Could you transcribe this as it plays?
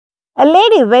A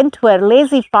lady went to her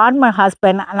lazy farmer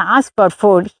husband and asked for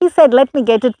food. He said, "Let me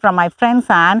get it from my friends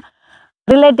and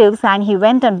relatives," and he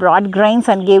went and brought grains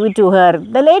and gave it to her.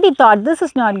 The lady thought this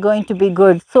is not going to be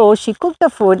good, so she cooked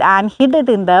the food and hid it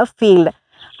in the field.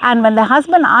 And when the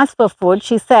husband asked for food,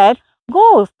 she said, "Go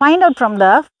find out from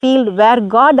the field where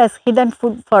God has hidden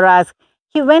food for us."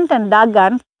 He went and dug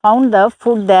and found the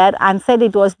food there and said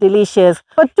it was delicious.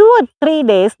 For 2 or 3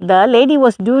 days, the lady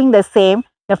was doing the same.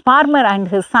 The farmer and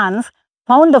his sons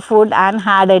found the food and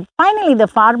had it. Finally, the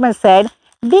farmer said,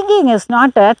 "Digging is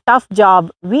not a tough job.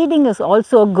 Weeding is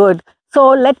also good. So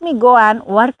let me go and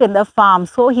work in the farm."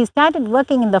 So he started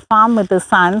working in the farm with his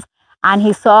sons and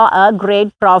he saw a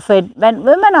great profit. When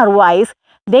women are wise,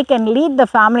 they can lead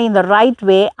the family in the right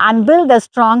way and build a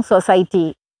strong society.